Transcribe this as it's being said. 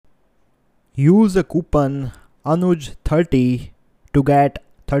Use the coupon Anuj30 to get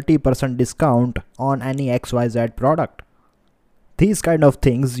 30% discount on any XYZ product. These kind of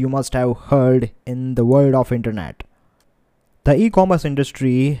things you must have heard in the world of internet. The e-commerce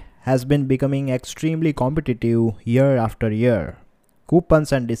industry has been becoming extremely competitive year after year.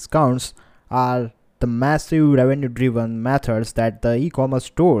 Coupons and discounts are the massive revenue driven methods that the e-commerce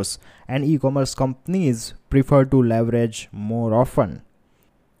stores and e-commerce companies prefer to leverage more often.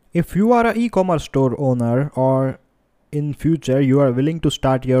 If you are an e-commerce store owner or in future you are willing to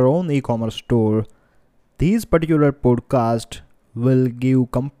start your own e-commerce store, these particular podcast will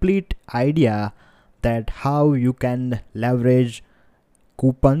give complete idea that how you can leverage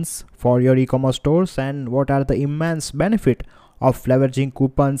coupons for your e-commerce stores and what are the immense benefit of leveraging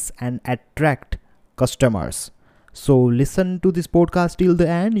coupons and attract customers. So listen to this podcast till the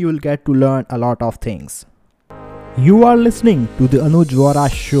end, you will get to learn a lot of things. You are listening to the Anuj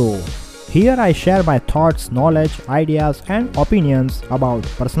Vora Show. Here I share my thoughts, knowledge, ideas and opinions about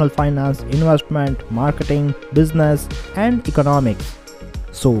personal finance, investment, marketing, business and economics.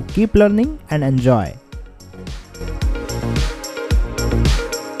 So keep learning and enjoy.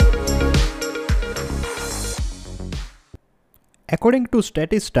 According to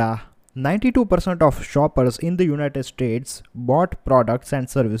Statista, 92% of shoppers in the United States bought products and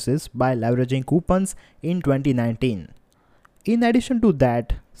services by leveraging coupons in 2019. In addition to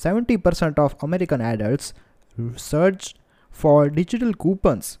that, 70% of American adults searched for digital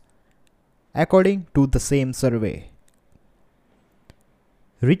coupons, according to the same survey.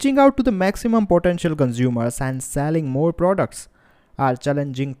 Reaching out to the maximum potential consumers and selling more products are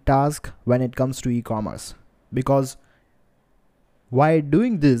challenging tasks when it comes to e-commerce, because while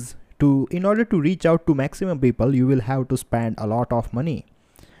doing this, in order to reach out to maximum people, you will have to spend a lot of money.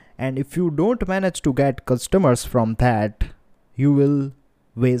 And if you don't manage to get customers from that, you will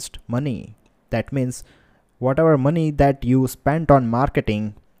waste money. That means whatever money that you spent on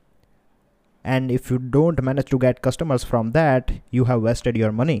marketing, and if you don't manage to get customers from that, you have wasted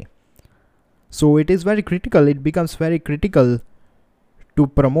your money. So it is very critical, it becomes very critical to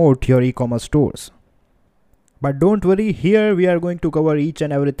promote your e-commerce stores. But don't worry, here we are going to cover each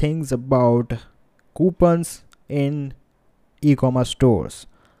and everything about coupons in e-commerce stores.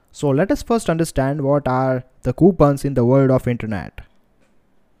 So let us first understand what are the coupons in the world of internet.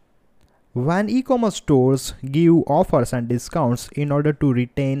 When e-commerce stores give offers and discounts in order to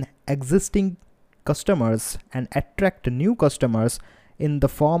retain existing customers and attract new customers in the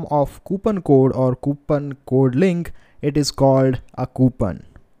form of coupon code or coupon code link, it is called a coupon.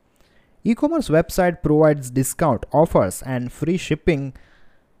 E-commerce website provides discount offers and free shipping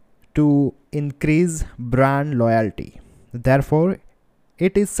to increase brand loyalty. Therefore,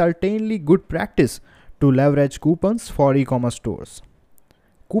 it is certainly good practice to leverage coupons for e-commerce stores.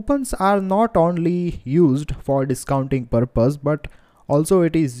 Coupons are not only used for discounting purpose, but also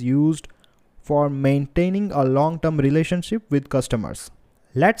it is used for maintaining a long-term relationship with customers.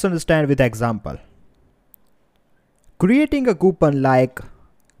 Let's understand with example. Creating a coupon like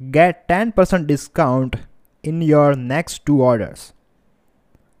get 10% discount in your next 2 orders.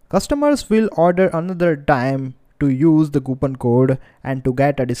 Customers will order another time to use the coupon code and to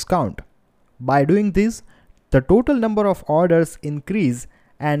get a discount. By doing this, the total number of orders increase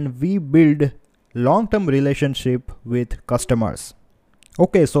and we build long-term relationship with customers.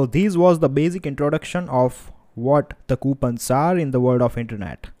 Okay, so this was the basic introduction of what the coupons are in the world of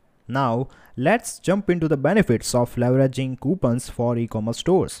internet. Now, let's jump into the benefits of leveraging coupons for e-commerce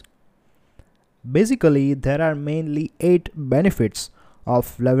stores. Basically, there are mainly 8 benefits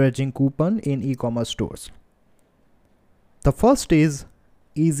of leveraging coupon in e-commerce stores. The first is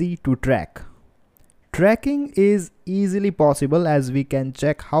easy to track. Tracking is easily possible as we can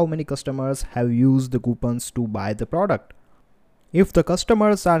check how many customers have used the coupons to buy the product. If the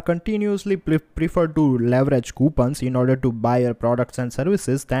customers are continuously prefer to leverage coupons in order to buy your products and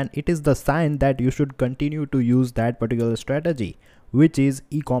services, then it is the sign that you should continue to use that particular strategy, which is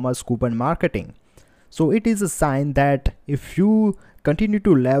e-commerce coupon marketing. So it is a sign that if you continue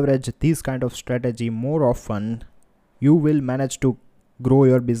to leverage this kind of strategy more often, you will manage to grow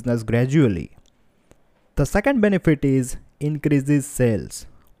your business gradually. The second benefit is increases sales.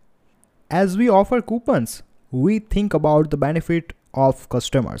 As we offer coupons, we think about the benefit of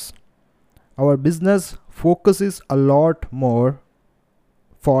customers. Our business focuses a lot more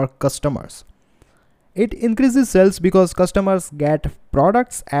for customers. It increases sales because customers get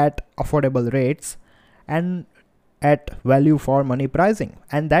products at affordable rates and at value for money pricing,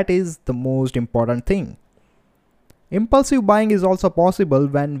 and that is the most important thing. Impulsive buying is also possible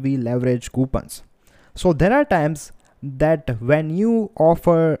when we leverage coupons. So there are times that when you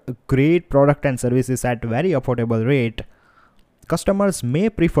offer great product and services at very affordable rate, customers may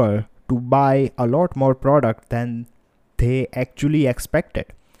prefer to buy a lot more product than they actually expected.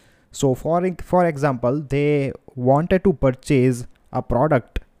 So for example, they wanted to purchase a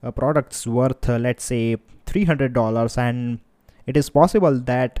product's worth let's say $300, and it is possible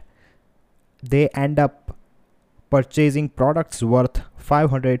that they end up purchasing products worth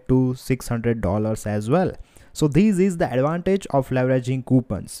 $500 to $600 as well. So this is the advantage of leveraging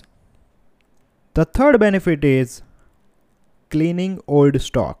coupons. The third benefit is cleaning old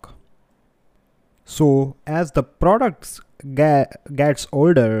stock. So as the products gets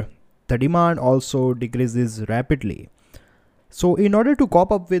older, the demand also decreases rapidly. So in order to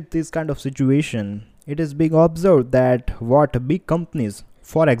cope up with this kind of situation, it is being observed that what big companies,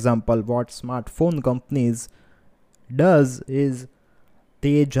 for example, what smartphone companies does is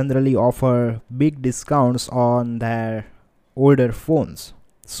they generally offer big discounts on their older phones.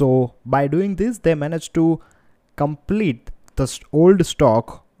 So by doing this, they manage to complete the old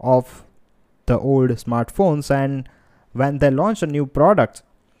stock of the old smartphones, and when they launch a new product,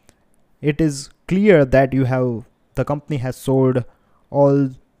 it is clear that the company has sold all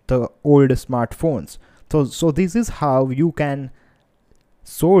the old smartphones. So this is how you can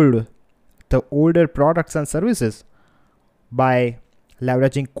sold the older products and services by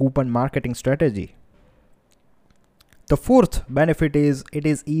leveraging coupon marketing strategy. The fourth benefit is it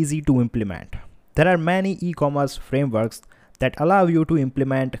is easy to implement. There are many e-commerce frameworks that allow you to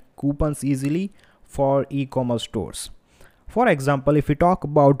implement coupons easily for e-commerce stores. For example, if we talk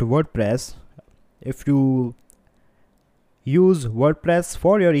about WordPress, if you use WordPress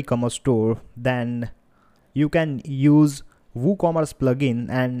for your e-commerce store, then you can use WooCommerce plugin,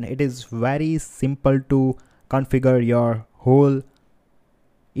 and it is very simple to configure your whole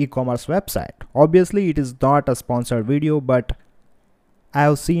e-commerce website. Obviously, it is not a sponsored video, but I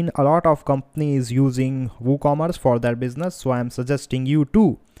have seen a lot of companies using WooCommerce for their business, so I am suggesting you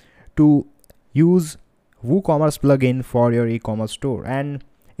too to use WooCommerce plugin for your e-commerce store. And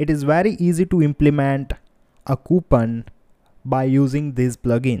it is very easy to implement a coupon by using this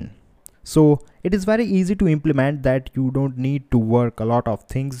plugin. So it is very easy to implement that you don't need to work a lot of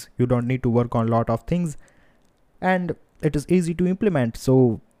things. You don't need to work on a lot of things, and it is easy to implement.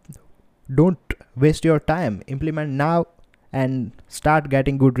 So don't waste your time. Implement now and start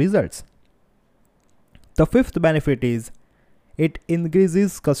getting good results. The fifth benefit is it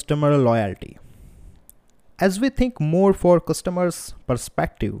increases customer loyalty. As we think more for customers'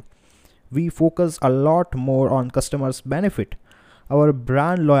 perspective, we focus a lot more on customers' benefit. Our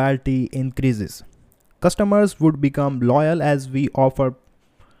brand loyalty increases. Customers would become loyal as we offer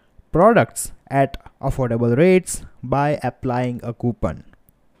products at affordable rates by applying a coupon.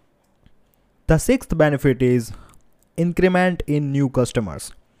 The sixth benefit is increment in new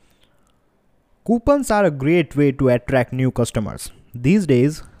customers. Coupons are a great way to attract new customers. These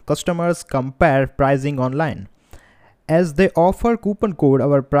days, customers compare pricing online. As they offer coupon code,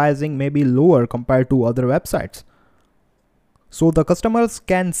 our pricing may be lower compared to other websites. So the customers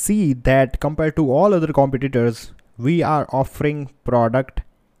can see that compared to all other competitors, we are offering product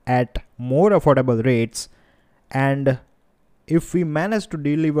at more affordable rates, and if we manage to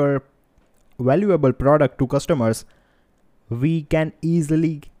deliver valuable product to customers, we can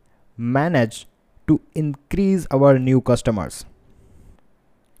easily manage to increase our new customers.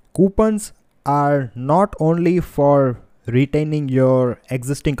 Coupons are not only for retaining your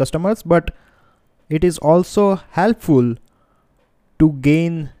existing customers, but it is also helpful to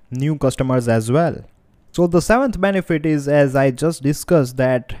gain new customers as well. So the seventh benefit is, as I just discussed,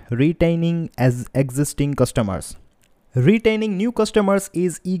 that retaining as existing customers. Retaining new customers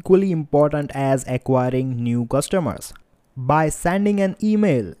is equally important as acquiring new customers. By sending an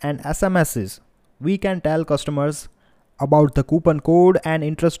email and SMSs, we can tell customers about the coupon code, and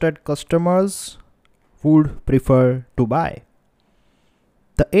interested customers would prefer to buy.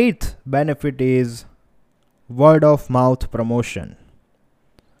 The eighth benefit is word of mouth promotion.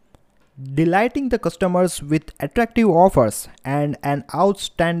 Delighting the customers with attractive offers and an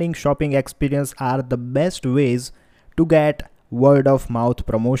outstanding shopping experience are the best ways to get word of mouth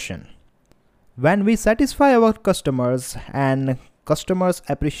promotion. When we satisfy our customers and customers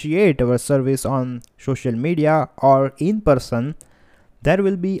appreciate our service on social media or in person, there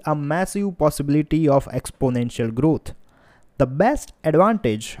will be a massive possibility of exponential growth. The best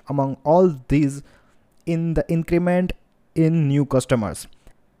advantage among all these in the increment in new customers.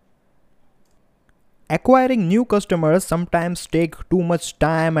 Acquiring new customers sometimes take too much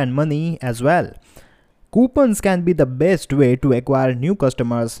time and money as well. Coupons can be the best way to acquire new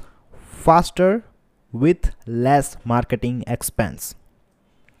customers faster with less marketing expense.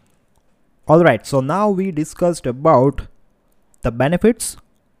 Alright, so now we discussed about the benefits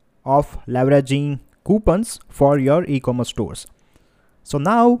of leveraging coupons for your e-commerce stores. So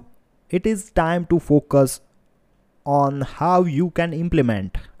now it is time to focus on how you can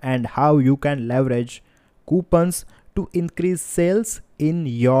implement and how you can leverage coupons to increase sales in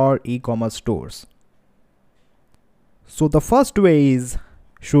your e-commerce stores. So the first way is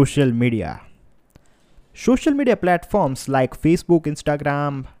social media. Social media platforms like Facebook,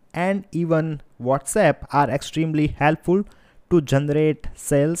 Instagram, and even WhatsApp are extremely helpful to generate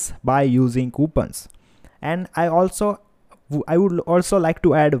sales by using coupons. And I would also like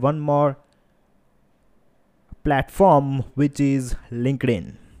to add one more platform, which is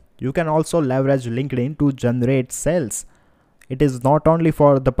LinkedIn. You can also leverage LinkedIn to generate sales. It is not only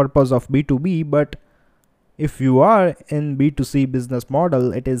for the purpose of B2B, but if you are in B2C business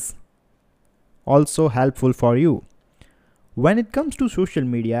model, it is also helpful for you. When it comes to social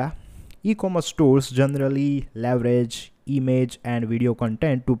media, e-commerce stores generally leverage image and video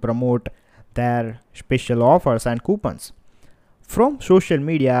content to promote their special offers and coupons. From social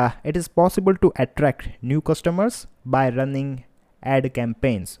media, it is possible to attract new customers by running ad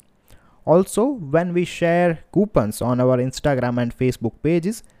campaigns. Also, when we share coupons on our Instagram and Facebook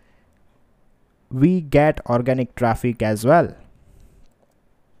pages, we get organic traffic as well.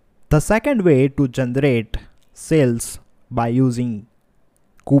 The second way to generate sales by using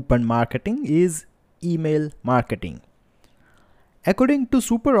coupon marketing is email marketing. According to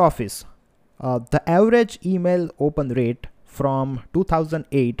SuperOffice, the average email open rate from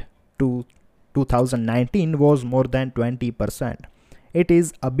 2008 to 2019 was more than 20%. It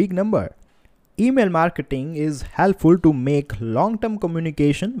is a big number. Email marketing is helpful to make long-term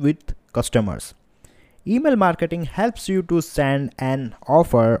communication with customers. Email marketing helps you to send an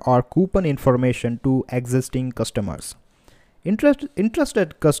offer or coupon information to existing customers.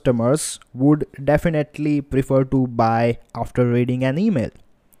 Interested customers would definitely prefer to buy after reading an email.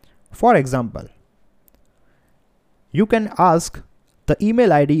 For example, you can ask the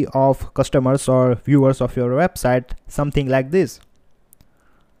email ID of customers or viewers of your website something like this.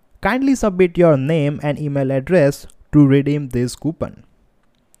 Kindly submit your name and email address to redeem this coupon.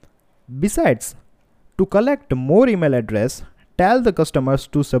 Besides, to collect more email address, tell the customers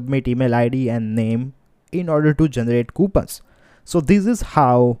to submit email ID and name in order to generate coupons. So this is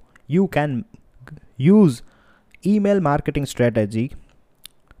how you can use email marketing strategy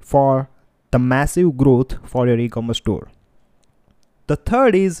for the massive growth for your e-commerce store. The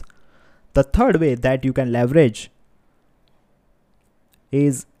third way that you can leverage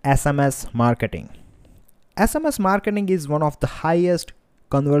is SMS marketing. SMS marketing is one of the highest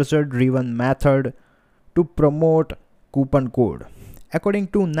conversion driven method to promote coupon code. According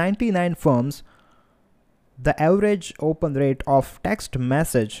to 99 firms, the average open rate of text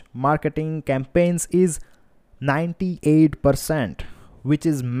message marketing campaigns is 98%, which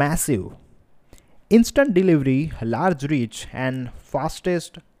is massive. Instant delivery, large reach, and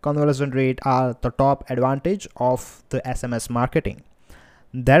fastest conversion rate are the top advantage of the SMS marketing.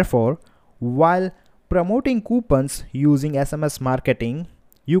 Therefore, while promoting coupons using SMS marketing,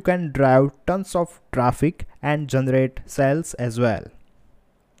 you can drive tons of traffic and generate sales as well.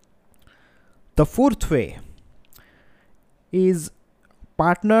 The fourth way is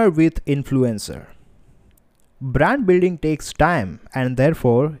partner with influencer. Brand building takes time, and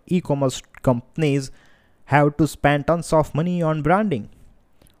therefore e-commerce companies have to spend tons of money on branding.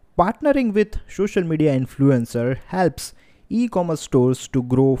 Partnering with social media influencer helps e-commerce stores to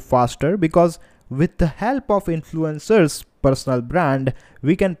grow faster because with the help of influencers' personal brand,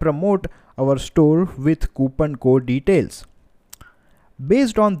 we can promote our store with coupon code details.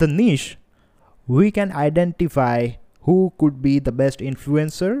 Based on the niche, we can identify who could be the best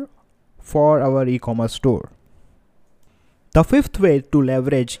influencer for our e-commerce store. The fifth way to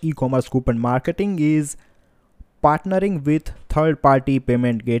leverage e-commerce coupon marketing is partnering with third-party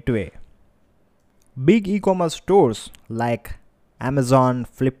payment gateway. Big e-commerce stores like Amazon,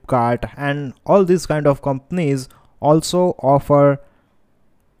 Flipkart, and all these kind of companies also offer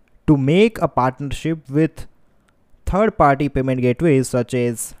to make a partnership with third-party payment gateways such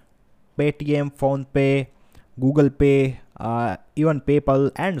as Paytm, PhonePe, Google Pay, even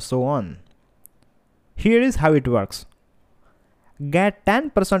PayPal, and so on. Here is how it works. Get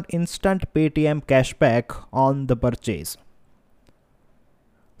 10% instant Paytm cashback on the purchase.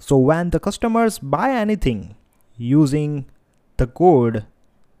 So when the customers buy anything using the code,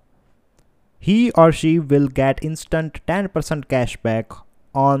 he or she will get instant 10% cashback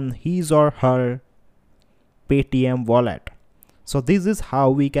on his or her Paytm wallet. So this is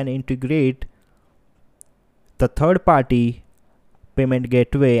how we can integrate the third party payment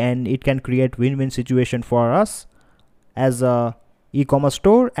gateway, and it can create win-win situation for us as a e-commerce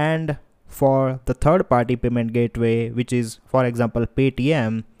store and for the third party payment gateway, which is for example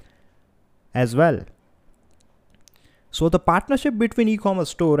Paytm as well. So the partnership between e-commerce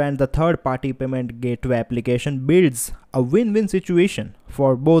store and the third party payment gateway application builds a win-win situation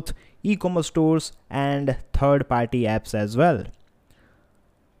for both e-commerce stores and third party apps as well.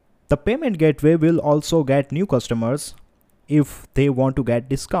 The payment gateway will also get new customers if they want to get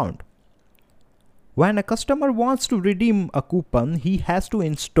discount. When a customer wants to redeem a coupon, he has to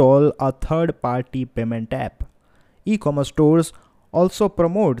install a third-party payment app. E-commerce stores also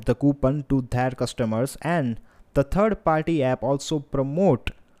promote the coupon to their customers, and the third-party app also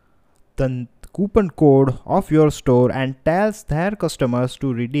promote the coupon code of your store and tells their customers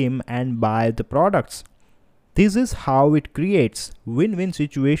to redeem and buy the products. This is how it creates win-win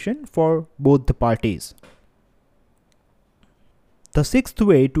situation for both the parties. The sixth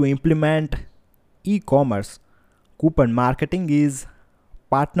way to implement e-commerce coupon marketing is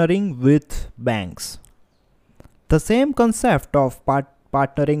partnering with banks. The same concept of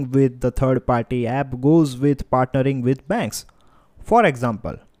partnering with the third-party app goes with partnering with banks. For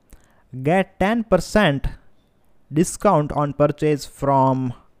example, get 10% discount on purchase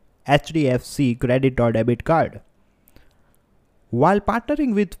from HDFC credit or debit card. While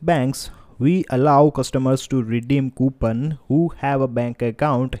partnering with banks, we allow customers to redeem coupon who have a bank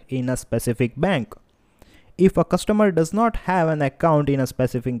account in a specific bank. If a customer does not have an account in a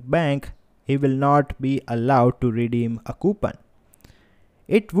specific bank, he will not be allowed to redeem a coupon.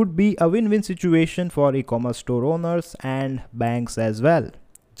 It would be a win-win situation for e-commerce store owners and banks as well,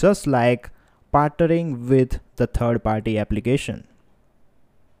 just like partnering with the third-party application.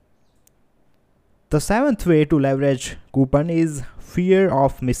 The seventh way to leverage coupon is fear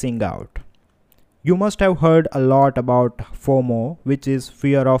of missing out. You must have heard a lot about FOMO, which is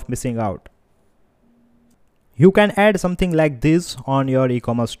fear of missing out. You can add something like this on your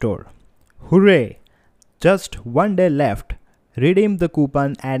e-commerce store. Hooray! Just one day left. Redeem the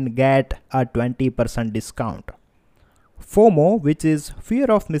coupon and get a 20% discount. FOMO, which is fear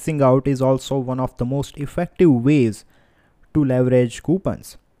of missing out, is also one of the most effective ways to leverage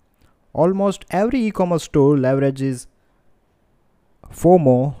coupons. Almost every e-commerce store leverages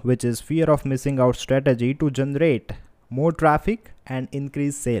FOMO, which is fear of missing out strategy, to generate more traffic and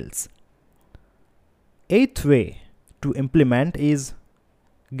increase sales. Eighth way to implement is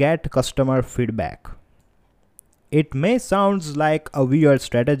get customer feedback. It may sound like a weird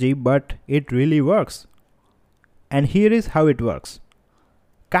strategy, but it really works. And here is how it works.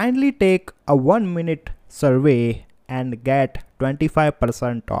 Kindly take a 1-minute survey and get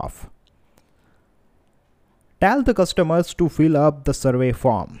 25% off. Tell the customers to fill up the survey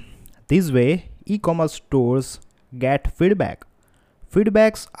form. This way, e-commerce stores get feedback.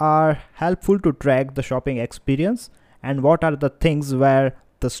 Feedbacks are helpful to track the shopping experience and what are the things where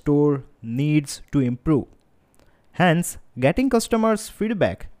the store needs to improve. Hence, getting customers'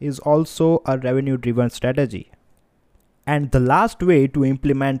 feedback is also a revenue-driven strategy. And the last way to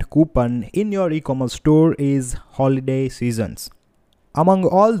implement coupon in your e-commerce store is holiday seasons. Among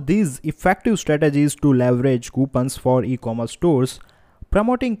all these effective strategies to leverage coupons for e-commerce stores,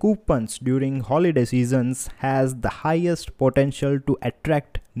 promoting coupons during holiday seasons has the highest potential to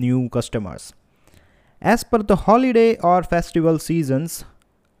attract new customers. As per the holiday or festival seasons,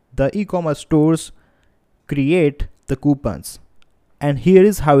 the e-commerce stores create the coupons. And here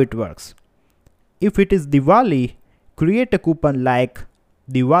is how it works. If it is Diwali, create a coupon like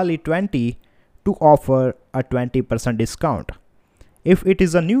Diwali 20 to offer a 20% discount. If it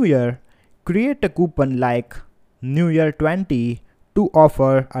is a New Year, create a coupon like New Year 20 to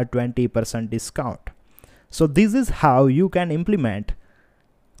offer a 20% discount. So this is how you can implement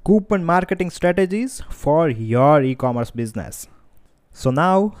coupon marketing strategies for your e-commerce business. So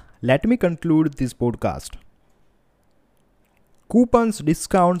now let me conclude this podcast. Coupons,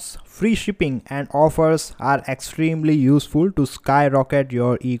 discounts, free shipping and offers are extremely useful to skyrocket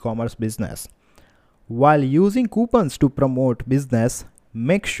your e-commerce business. While using coupons to promote business,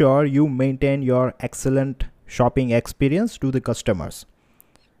 make sure you maintain your excellent shopping experience to the customers.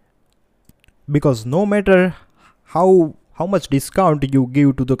 Because no matter how much discount you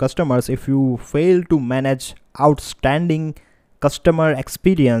give to the customers, if you fail to manage outstanding customer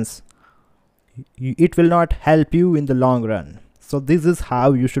experience, it will not help you in the long run. So this is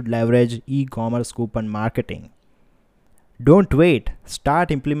how you should leverage e-commerce coupon marketing. Don't wait, start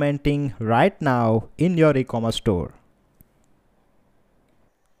implementing right now in your e-commerce store.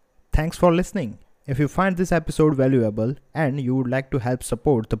 Thanks for listening. If you find this episode valuable and you would like to help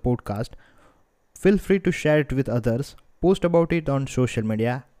support the podcast, Feel free to share it with others, post about it on social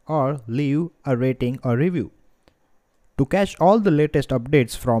media, or leave a rating or review. To catch all the latest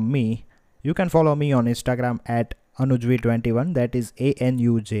updates from me, you can follow me on Instagram at AnujV21, that is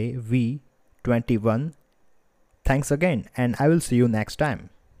ANUJV21. Thanks again, and I will see you next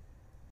time.